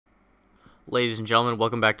Ladies and gentlemen,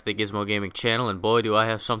 welcome back to the Gizmo Gaming channel, and boy do I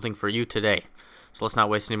have something for you today. So let's not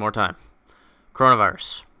waste any more time.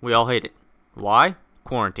 Coronavirus. We all hate it. Why?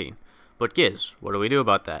 Quarantine. But Giz, what do we do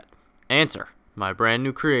about that? Answer. My brand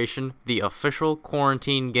new creation, the official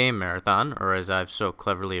Quarantine Game Marathon, or as I've so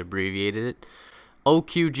cleverly abbreviated it,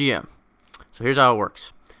 OQGM. So here's how it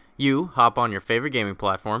works. You hop on your favorite gaming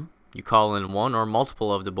platform, you call in one or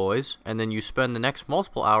multiple of the boys, and then you spend the next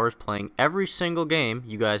multiple hours playing every single game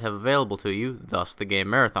you guys have available to you, thus the game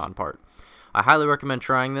marathon part. I highly recommend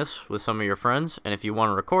trying this with some of your friends, and if you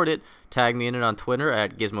want to record it, tag me in it on Twitter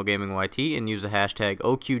at GizmoGamingYT and use the hashtag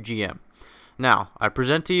OQGM. Now, I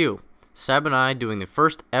present to you, Seb and I doing the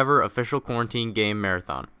first ever official Quarantine Game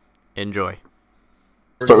Marathon. Enjoy.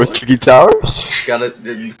 Start with Tricky Towers?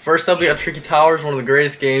 First up, we got Tricky Towers, one of the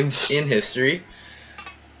greatest games in history.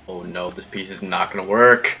 Oh no, this piece is not gonna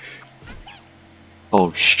work.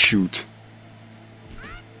 Oh shoot.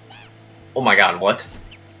 Oh my god, what?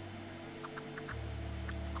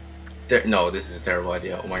 No, this is a terrible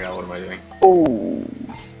idea. Oh my god, what am I doing? Oh.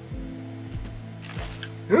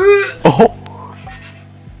 Oh.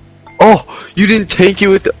 Oh, you didn't take it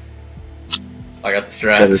with the... I got the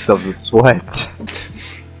strats. Got yourself the sweat.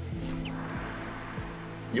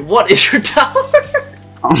 What is your tower?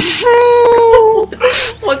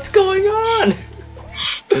 What's going on?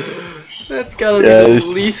 That's gotta be the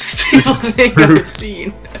least stable thing I've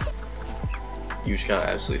seen. You just got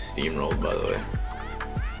absolutely steamrolled, by the way.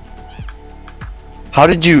 How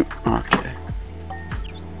did you... Okay.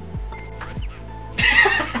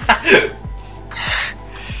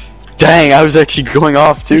 Dang, I was actually going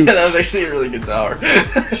off too. Yeah, that was actually a really good tower.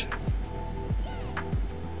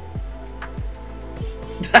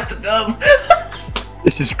 That's dumb.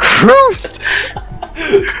 This is gross!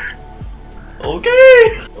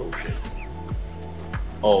 Okay! Oh shit.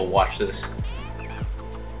 Oh, watch this.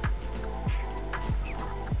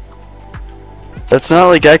 That's not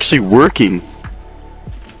like actually working.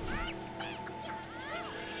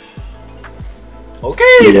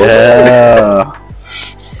 Okay! Yeah!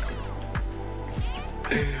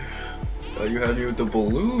 Oh, you had me with the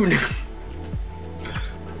balloon.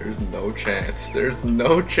 There's no chance. There's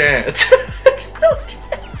no chance. There's no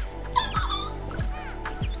chance.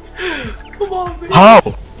 Come on, baby. How?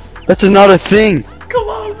 That's not a thing. Come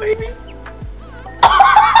on, baby.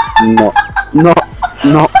 No. No.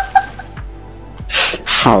 No.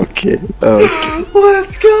 Okay. Okay.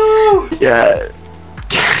 Let's go. Yeah.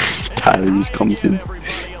 Tyler just comes in.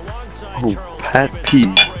 Oh, Pat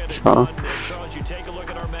Pete, huh?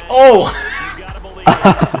 Oh.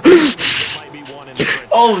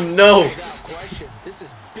 Oh no!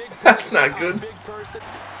 That's not good.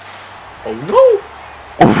 Oh no!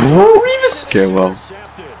 Oh, Revis! okay, well.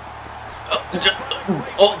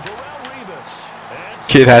 Oh!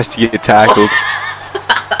 Kid has to get tackled.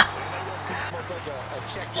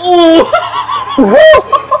 Oh!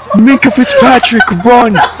 Minka Fitzpatrick,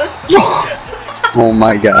 run! Oh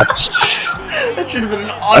my gosh. That should have been an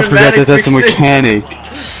automatic. I forgot that that's a mechanic.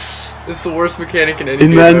 It's the worst mechanic in any In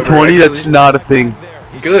game Madden ever, 20, actually. that's not a thing.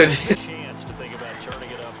 Good.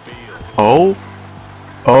 Oh?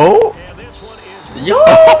 Oh? Yo!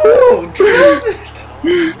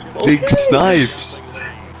 Big snipes.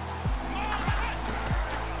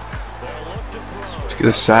 Let's get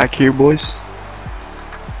a sack here, boys.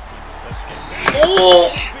 Oh!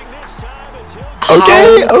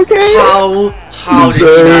 Okay, okay. How did you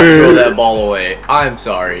not throw that ball away? I'm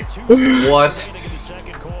sorry. What?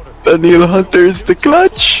 Daniel Hunter's the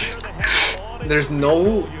clutch. There's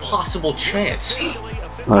no possible chance.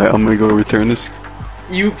 Alright, I'm gonna go return this.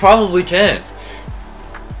 You probably can.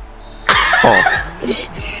 Oh.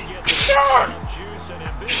 Let's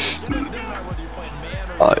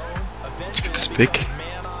get this pick.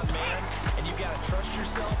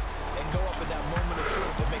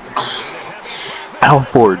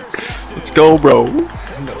 Alford. Let's go, bro.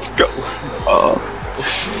 Let's go. No.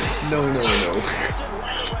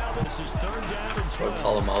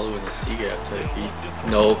 Palamalu in the C gap type beat.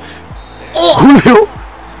 No. Oh!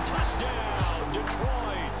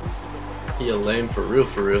 He a lame for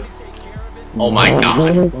real. Oh my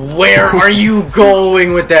god. Where are you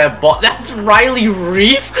going with that ball? That's Riley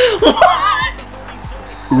Reef? What?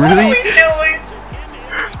 Really? What are we doing?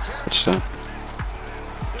 Touchdown.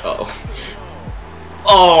 Uh-oh.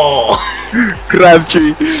 Oh!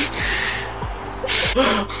 Crabtree.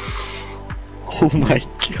 Oh my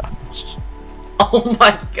gosh. Oh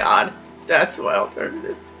my god. That's my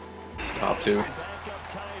alternative. Top two.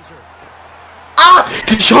 Ah!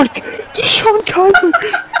 Deshaun Kaiser.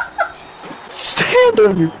 Stand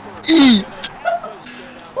on your feet.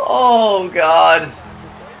 Oh god.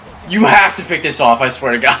 You have to pick this off, I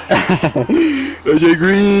swear to God. AJ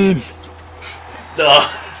Green.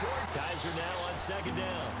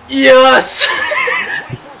 Yes!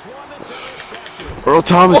 Earl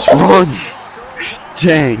Thomas, run!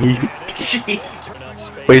 Dang.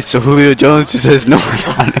 Jeez. Wait, so Julio Jones just has no one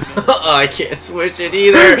on it. Oh, I can't switch it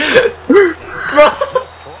either.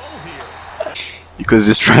 You could have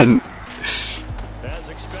just ran.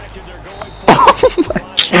 Oh my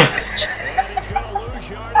god.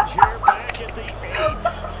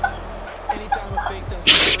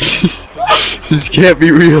 This can't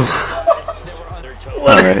be real.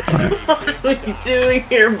 Alright. What are we doing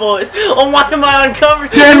here, boys? Oh, why am I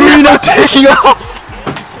uncovered? Dan Marino taking off!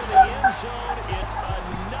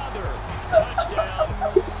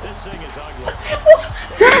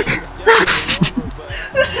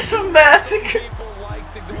 This is a massacre.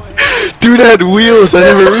 Dude had wheels, I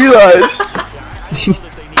never realized.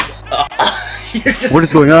 You're just What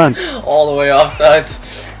is going on? all the way offsides.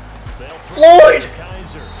 Floyd!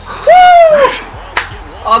 Woo!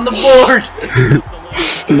 On the board!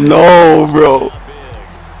 No, bro.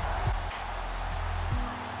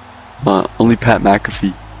 Only Pat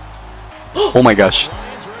McAfee. Oh my gosh.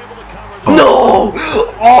 Oh. No!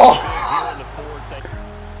 Oh!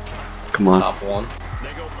 Come on. Top one.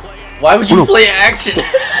 Why would you no. play action?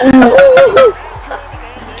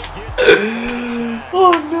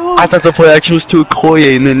 Oh no! I thought the play action was to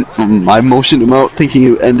Okoye, and then I motioned him out thinking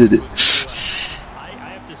it ended it.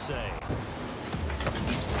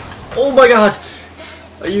 Oh my god!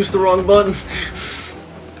 I used the wrong button.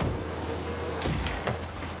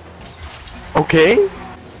 Okay.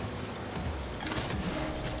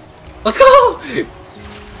 Let's go!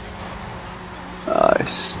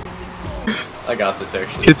 Nice. I got this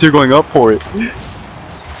actually. Kids are going up for it.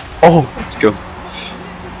 Oh, let's go.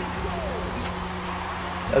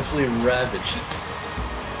 Absolutely ravaged.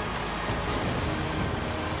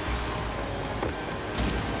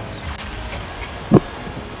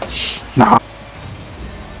 Nah.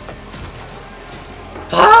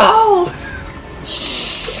 Ow!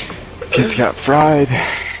 Kids got fried.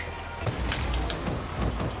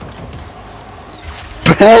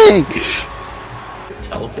 Bang!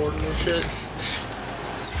 Teleporting and shit.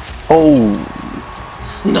 Oh.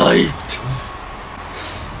 Sniped.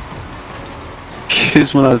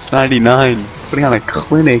 Kids when I was 99. Putting on a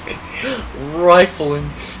clinic. Rifling.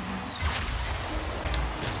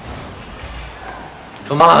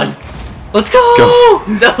 Come on. Let's go! Go.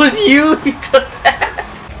 That was you! You took that!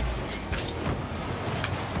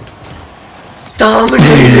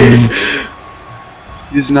 Dominated!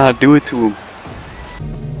 He does not do it to him.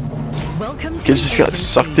 Welcome to Kids just got Agent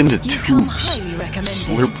sucked Team. into You come tubes. highly recommended.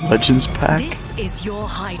 Slurp Legends pack? This is your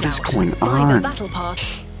hideout. What is going Buy the on? battle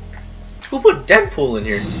pass. Who put Deadpool in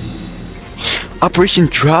here? Operation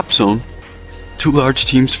Drop Zone. 2 large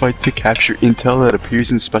teams fight to capture intel that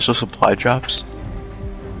appears in special supply drops.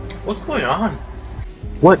 What's going on?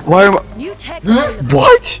 What? Why am I? New tech.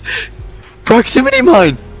 What? Proximity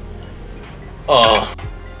mine! Oh.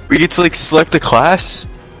 We get to like select a class?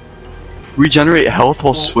 Regenerate health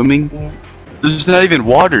while swimming? There's not even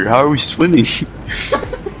water, how are we swimming?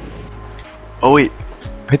 Oh wait,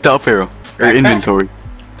 hit the up arrow, or Backpack? inventory.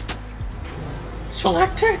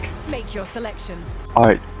 Select tech? Make your selection.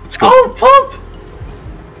 Alright, let's go. Oh, pump!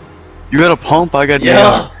 You got a pump, I got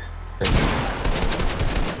Yeah.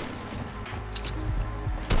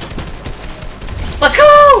 Let's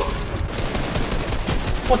go!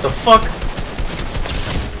 What the fuck?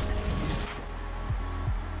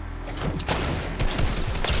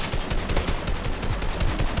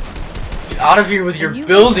 Get out of here with your A new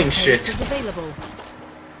building interface shit. is available.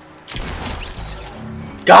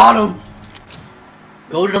 Got him!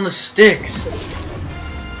 Goaded on the sticks.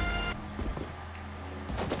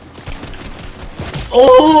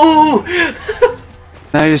 Oh!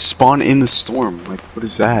 And I just spawn in the storm, like what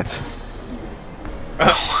is that?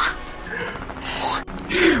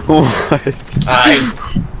 What?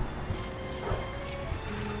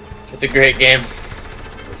 It's a great game.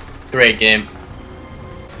 Great game.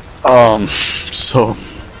 So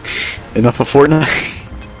enough of Fortnite?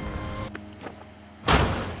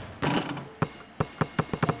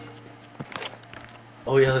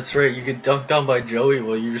 Oh yeah, that's right. You get dunked down by Joey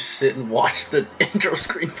while you just sit and watch the intro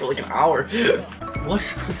screen for like an hour.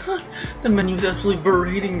 What's going on? The menu's absolutely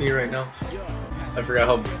berating me right now. I forgot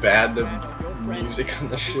how bad the music on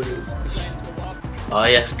this shit is. Oh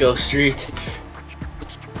yes, go Street.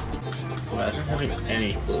 Imagine having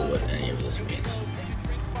any clue what any of this means.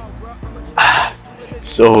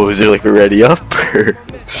 So is it like already up or?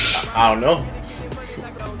 I don't know.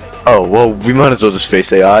 Oh, well, we might as well just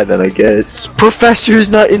face AI then, I guess. Professor is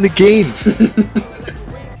not in the game!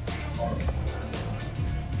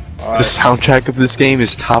 The soundtrack of this game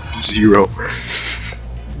is top 0.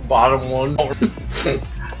 Bottom 1.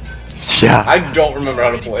 Yeah. I don't remember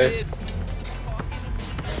how to play it.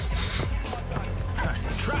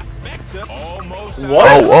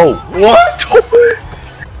 What? Oh, What?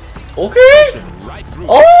 Okay.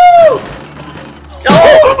 Oh!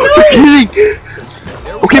 oh! You're kidding!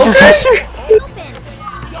 Okay, Professor!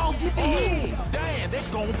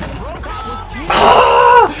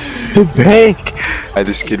 Ah! The bank! Hi,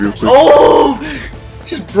 this kid real quick. Oh!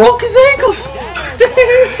 Just broke his ankles!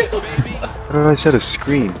 Damn! How did I set a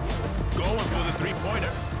screen?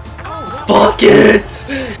 Buckets!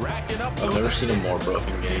 I've never seen a more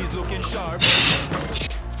broken game.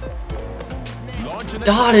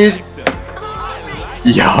 Dotted!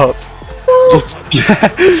 Yup.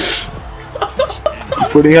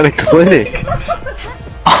 Putting on a clinic.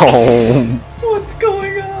 Oh. What's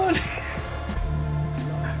going on?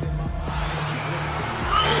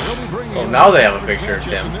 Oh, now they have a picture of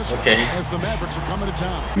him. Okay.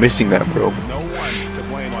 Missing that, bro.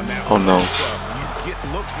 Oh no.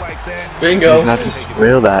 Bingo. He's not to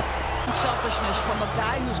spoil that. Selfishness from a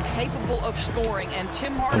guy who's capable of scoring, and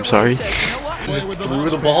Tim Hardaway I'm sorry? says, you know what? Just threw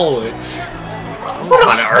the ball away. What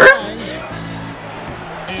on earth?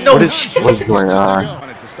 No. What is going on? You're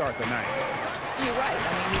right. I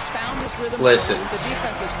mean, he's found his rhythm. Listen. The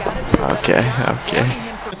defense has got to do a better Okay, job okay. guarding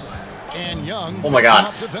him from- Oh my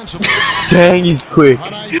god. Dang, he's quick.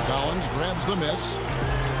 Collins grabs the miss.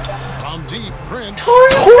 From deep, Prince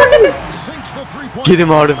sinks the three-point. Get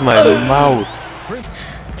him out of my mouth.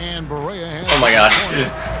 And Berea has Oh my gosh.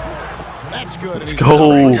 That's good. Let's And he's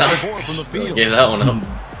go. got 4 from the field. Gave that one up.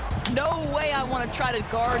 No way I want to try to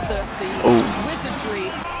guard the Oh. wizardry.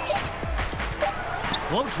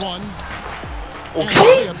 Floats one.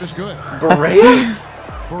 Okay. Layup is good. Berea?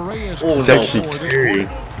 Berea is Oh, It's no. actually scary.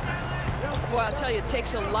 Well, I'll tell you, it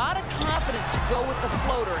takes a lot of confidence to go with the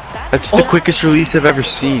floater. That's the quickest release I've ever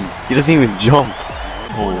seen. He doesn't even jump.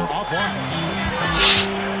 Oh. offline.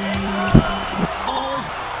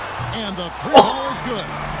 And the three ball is good.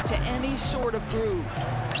 to any sort of groove.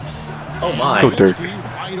 Oh my. Let's go, Dirk.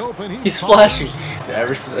 Wide open. He's splashing. His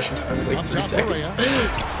average possession time is like Up 3 top, seconds. Berea.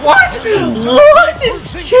 What? What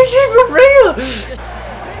is JJ Berea?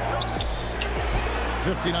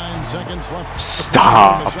 59 seconds left.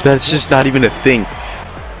 Stop. That's just not even a thing.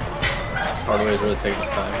 Hardaway's really taking his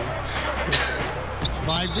time.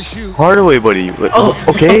 5 to shoot. Hardaway, buddy. Oh.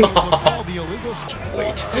 Okay? Call the illegal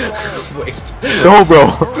Wait. No, bro.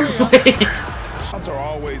 Wait. Scouts are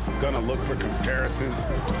always gonna look for comparisons,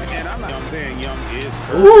 and I'm saying Young is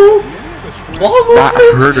Ooh. hurt. Ball Not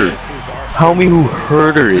movement. Herder. Tell me who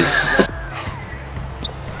Herder is.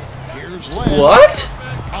 Here's Lamb. What?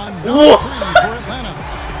 On Whoa. number 3 for Atlanta.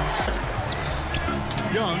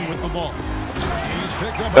 Young with the ball. He's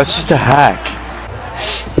picked up. That's just a hack.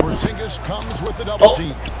 Porzingis comes with the double Oh.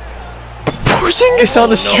 team. Porzingis on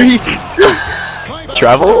the streak.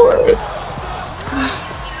 Travel?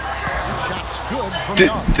 Shots good from D-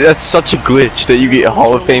 Young. that's such a glitch that you get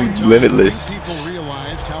Hall of Fame limitless. People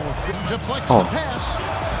realized how efficient deflects Oh. the pass.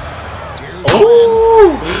 Here's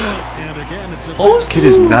Oh. Lamb. And again, it's a Oh. Kid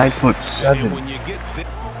is 9'7". When you get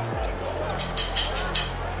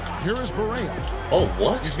Here is Berea. Oh,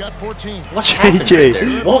 He's what? got 14. What happened JJ. right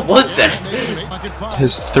there? What was that?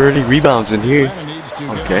 Has 30 rebounds in here. Atlanta needs to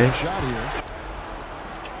get Okay. a shot here.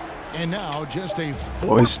 And now just a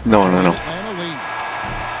Boys, no. Atlanta lead.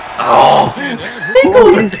 Oh. And as Who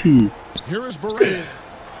we is he? here is Berea.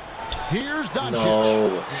 Here's Doncic.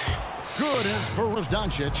 No. Good as Berea's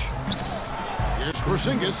Doncic. Here's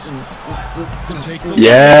Porzingis to take the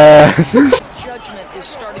Yeah. His judgment is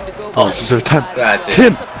starting to go. Oh, this is our time. That's it.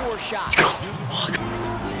 Tim. That's a poor shot. Let's go. lead.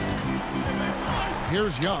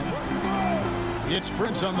 Here's Young. It's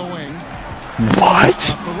Prince on the wing. What?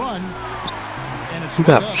 The run. And it's Who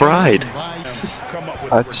got fried? come up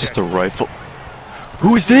with That's just a rifle.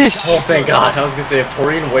 Who is this? Oh, thank God. I was gonna say, if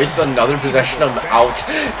Torian wastes another possession, I'm out.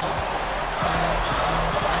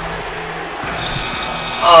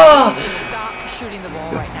 Ah! Stop shooting the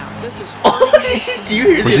ball right now. This is Oh, do you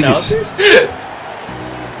hear the Porzingis. announcers?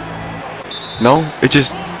 No, it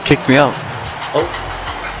just kicked me out. Oh,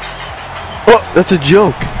 Oh, that's a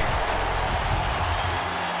joke.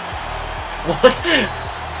 what?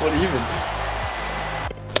 What even?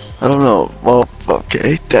 I don't know. Well,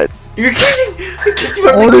 okay. That. You're kidding? I kicked you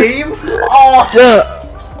out What of the a- game? Oh,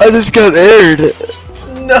 Yeah, I just got aired.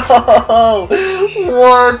 no!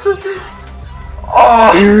 What?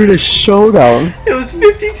 Oh, You're in a showdown. it was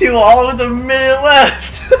 52 all with a minute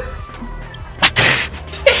left.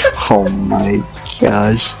 Oh my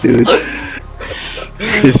gosh, dude.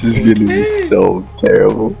 This is gonna be so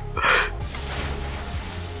terrible.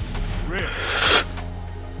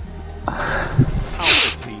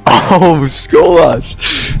 Oh,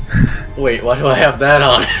 Skolas! Wait, why do I have that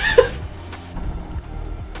on?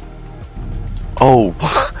 Oh,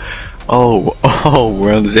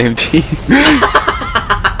 we're on the same team.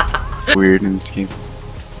 Weird in this game.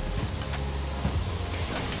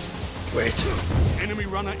 Wait. Enemy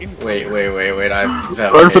runner in. Wait, I've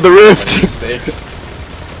Run for the rift!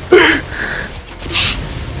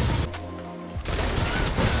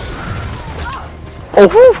 Oh,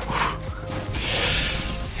 whoo!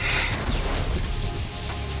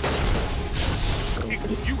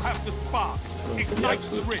 You have the spark. Ignite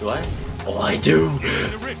the rift. Do I? Oh, I do!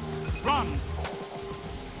 The rift. Run.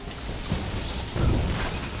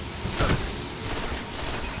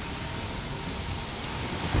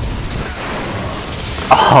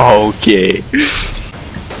 Okay. It's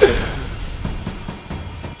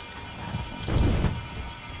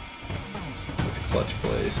clutch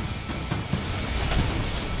plays.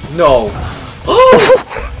 No!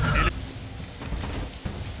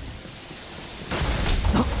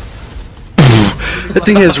 That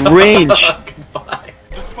thing has range. Goodbye.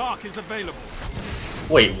 The spark is available.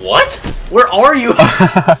 Wait, what? Where are you?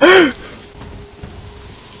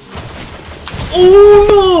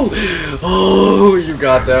 Oh no! Oh, you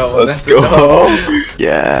got that one. Let's That's go. enough.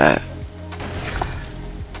 Yeah.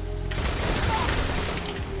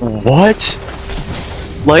 What?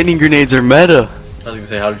 Lightning grenades are meta. I was gonna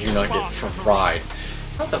say, how did you not get fried?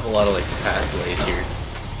 I have a lot of like pathways here.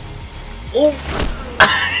 Oh!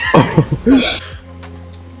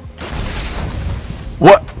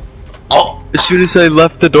 What? Oh! As soon as I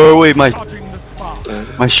left the doorway, Charging the spark.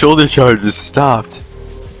 my shoulder charge just stopped.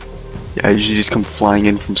 Yeah, I usually just come flying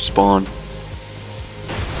in from spawn.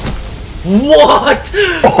 What?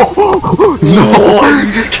 No!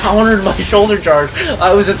 You just countered my shoulder charge.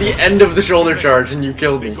 I was at the end of the shoulder charge and you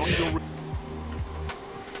killed me.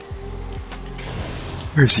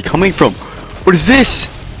 Where is he coming from? What is this?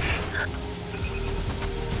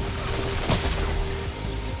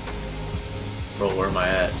 Bro, where am I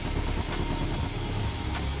at?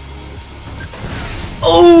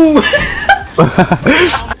 Oh!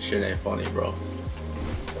 Shit ain't funny, bro.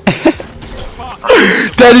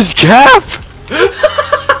 That is Cap!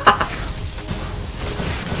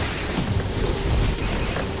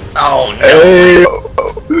 Oh no! Hey.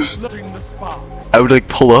 Charging the spark. I would like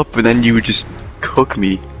pull up and then you would just cook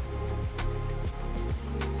me.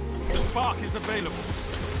 The spark is available.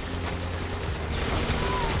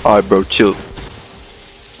 Alright, bro, chill.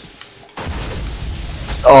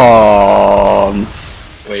 Oh,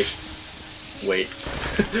 Wait.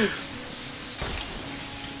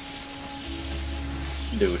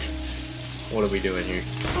 Dude, what are we doing here?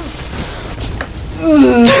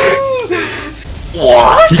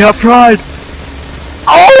 What? he got fried.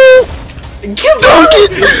 Oh! Give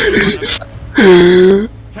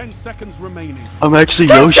 10 seconds remaining. I'm actually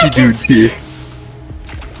Yoshi dude here.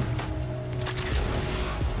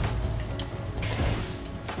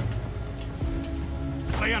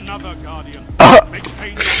 Play another guardian. Ah.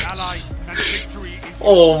 Maintain your ally, and victory is.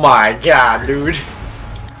 Oh my god, dude.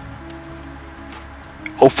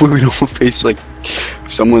 Hopefully we don't face like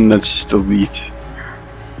someone that's just elite.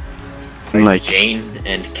 And like Jane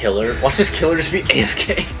and Killer. Watch this Killer just be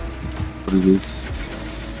AFK. what it is.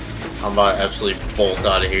 I'm about to absolutely bolt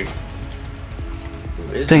out of here.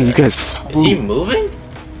 Who is Dang, that? you guys Is he flew. moving?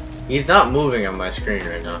 He's not moving on my screen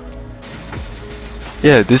right now.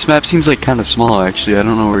 Yeah, this map seems like kind of small actually. I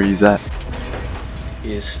don't know where he's at.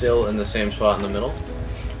 He is still in the same spot in the middle.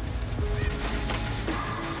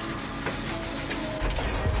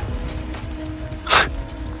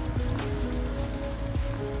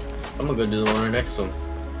 I'm gonna go do the one right next to him.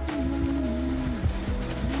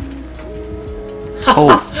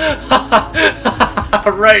 Oh,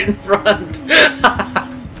 Right in front.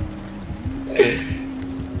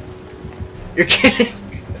 You're kidding.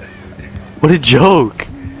 what a joke.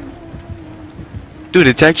 Dude,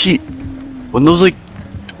 it's actually when those like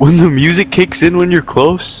when the music kicks in when you're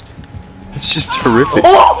close, it's just horrific.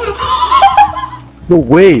 Oh! No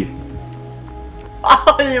way.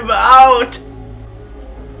 I'm out.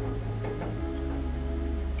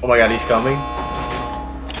 Oh my god, he's coming.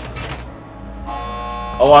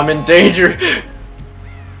 Oh, I'm in danger.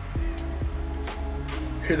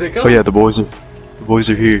 Here they come. Oh yeah, the boys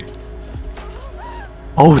are here.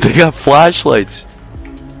 Oh, they got flashlights.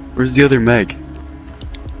 Where's the other Meg?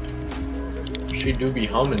 She do be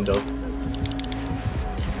humming though.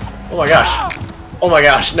 Oh my gosh. Oh my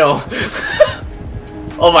gosh, no.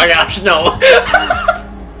 Oh my gosh, no.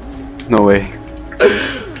 No way.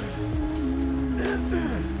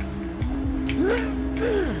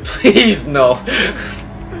 Please, no. This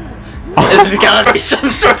has gotta be some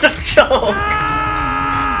sort of joke.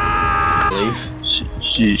 Leave.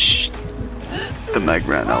 Sheesh. The mag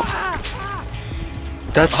ran out.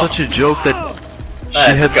 That's such a joke that she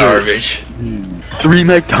That's had garbage. 3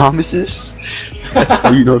 Meg Thomases? That's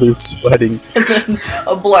how you know they're sweating. And then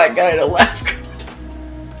a black guy in a lab coat.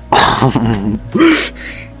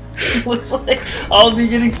 Looks like I'll be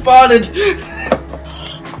getting spotted.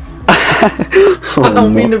 I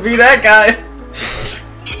don't mean to be that guy.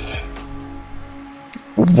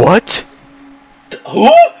 What?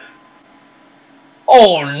 Who?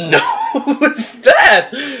 Oh no, what's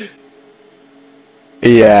that?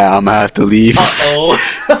 Yeah, I'm gonna have to leave. Uh-oh.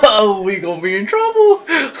 Oh, we gonna be in trouble.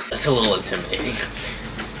 That's a little intimidating.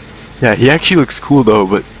 Yeah, he actually looks cool though,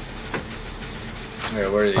 but Alright,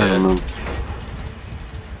 where is he I don't at? know.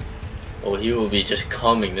 Oh, he will be just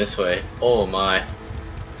coming this way. Oh my.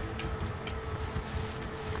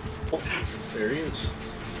 Oh, there he is.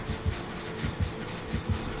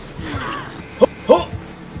 Oh, oh.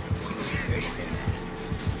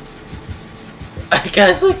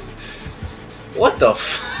 Guys, like, what the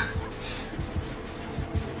f?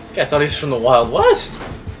 I thought he was from the Wild West.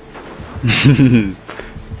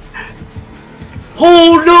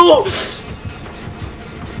 Oh no!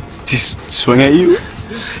 Does he swing at you?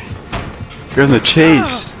 You're in the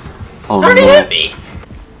chase. Oh How did he no. hit me?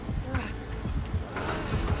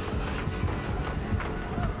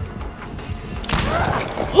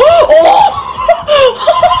 Oh!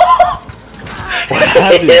 What He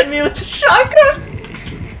happened? hit me with the shotgun!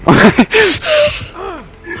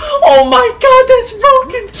 Oh my god, that's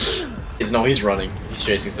broken! No, he's running. He's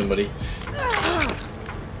chasing somebody.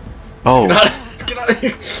 Oh. Let's get out of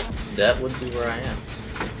here. That would be where I am.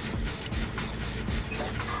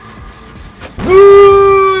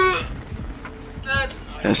 That's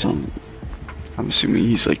not Yes, I'm assuming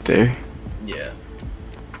he's like there. Yeah.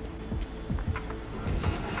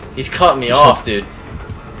 He's cutting me off, dude.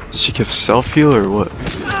 Does she give self heal or what?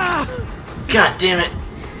 God damn it.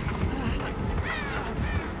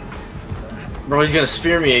 Bro, he's gonna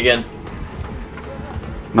spear me again.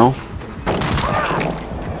 No?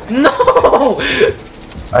 No!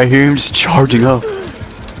 I hear him just charging up.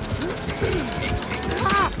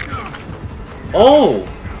 Oh!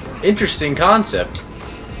 Interesting concept.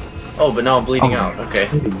 Oh, but now I'm bleeding out. Okay.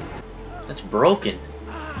 Kidding. That's broken.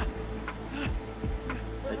 I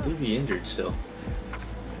do be injured still.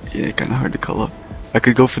 Yeah, kinda hard to call up. I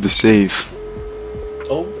could go for the save.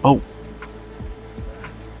 Oh. Oh.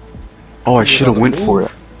 Oh, I He's should on have the went move. for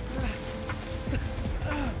it.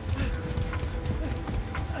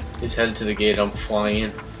 He's headed to the gate. I'm flying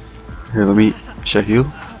in. Here, let me. Should I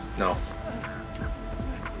heal? No.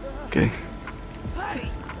 Okay.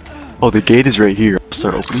 Oh, the gate is right here. I'll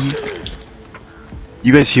start opening it.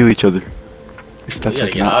 You guys heal each other. If We that's gotta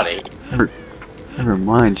like get not. out of here. Never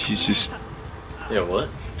mind. He's just. Yeah, what?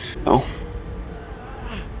 No.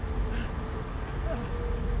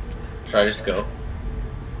 Should I just go?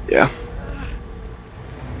 Yeah.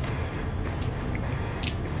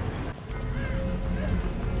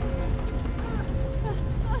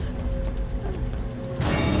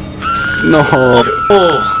 No.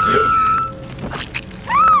 Oh!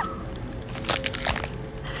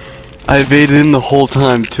 I evaded him the whole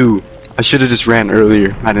time too. I should have just ran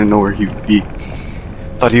earlier. I didn't know where he would be.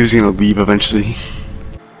 Thought he was gonna leave eventually.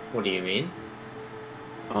 What do you mean?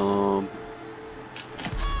 Um.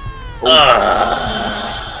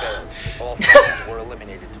 Were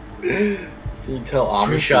eliminated. Can you tell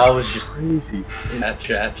This Amisha is was just crazy. in that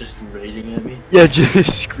chat just raging at me? Yeah,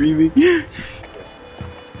 just screaming.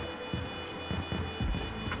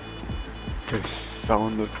 Guys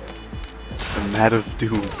found the mat of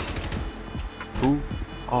doom. Who?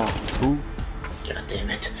 Oh, who? God damn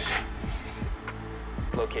it.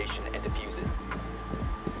 Location and defuse it.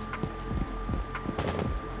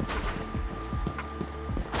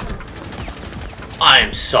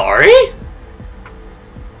 I'm sorry?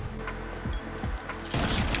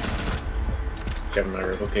 Grabbing my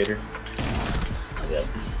replicator. Yep,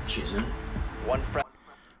 she's in. One friend.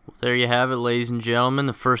 There you have it, ladies and gentlemen,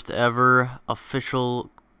 the first ever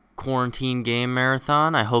official quarantine game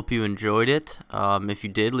marathon. I hope you enjoyed it. If you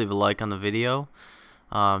did, leave a like on the video.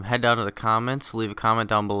 Head down to the comments, leave a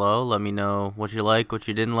comment down below. Let me know what you like, what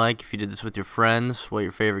you didn't like, if you did this with your friends, what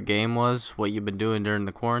your favorite game was, what you've been doing during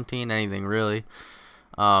the quarantine, anything really.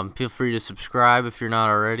 Feel free to subscribe if you're not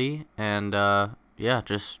already. And yeah,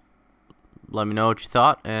 just let me know what you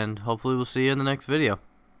thought, and hopefully we'll see you in the next video.